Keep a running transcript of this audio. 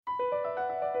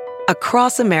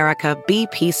Across America,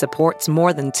 BP supports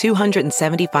more than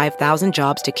 275,000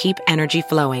 jobs to keep energy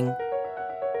flowing.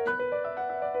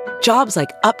 Jobs like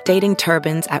updating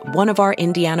turbines at one of our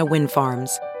Indiana wind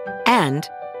farms and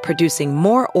producing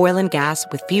more oil and gas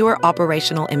with fewer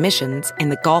operational emissions in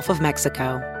the Gulf of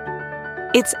Mexico.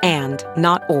 It's and,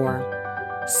 not or.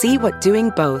 See what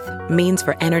doing both means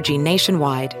for energy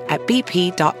nationwide at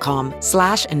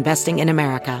bp.com/investing in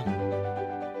America.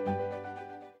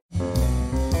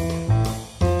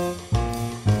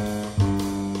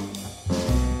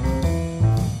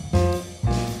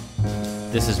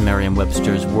 This is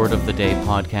Merriam-Webster's Word of the Day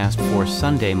podcast for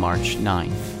Sunday, March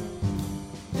 9th.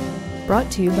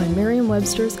 Brought to you by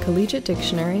Merriam-Webster's Collegiate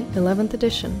Dictionary, 11th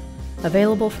edition.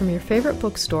 Available from your favorite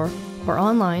bookstore or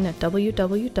online at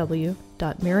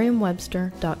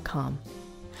www.merriam-webster.com.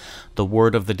 The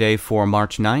word of the day for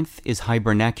March 9th is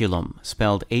hibernaculum,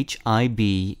 spelled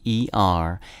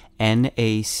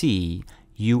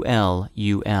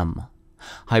hibernaculum.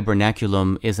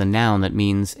 Hibernaculum is a noun that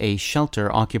means a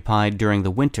shelter occupied during the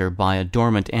winter by a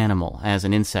dormant animal, as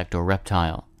an insect or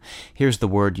reptile. Here's the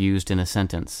word used in a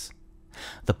sentence.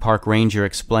 The park ranger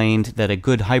explained that a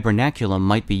good hibernaculum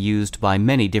might be used by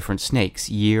many different snakes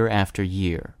year after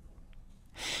year.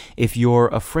 If you're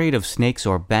afraid of snakes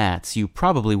or bats, you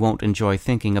probably won't enjoy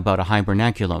thinking about a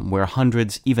hibernaculum where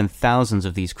hundreds, even thousands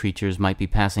of these creatures might be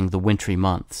passing the wintry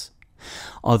months.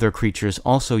 Other creatures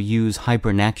also use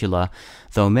hibernacula,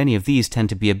 though many of these tend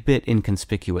to be a bit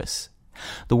inconspicuous.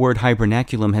 The word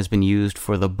hibernaculum has been used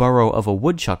for the burrow of a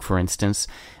woodchuck, for instance,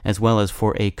 as well as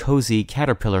for a cozy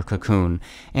caterpillar cocoon,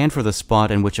 and for the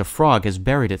spot in which a frog has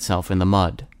buried itself in the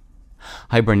mud.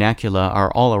 Hibernacula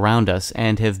are all around us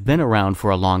and have been around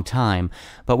for a long time,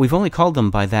 but we've only called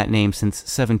them by that name since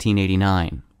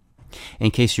 1789.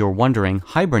 In case you're wondering,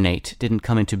 hibernate didn't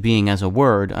come into being as a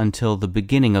word until the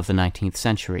beginning of the 19th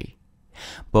century.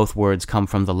 Both words come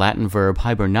from the Latin verb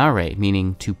hibernare,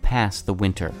 meaning to pass the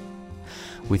winter.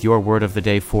 With your word of the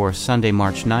day for Sunday,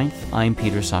 March 9th, I'm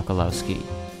Peter Sokolowski.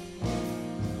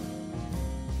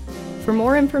 For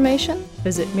more information,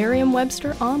 visit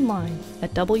Merriam-Webster online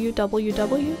at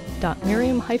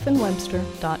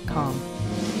www.merriam-webster.com.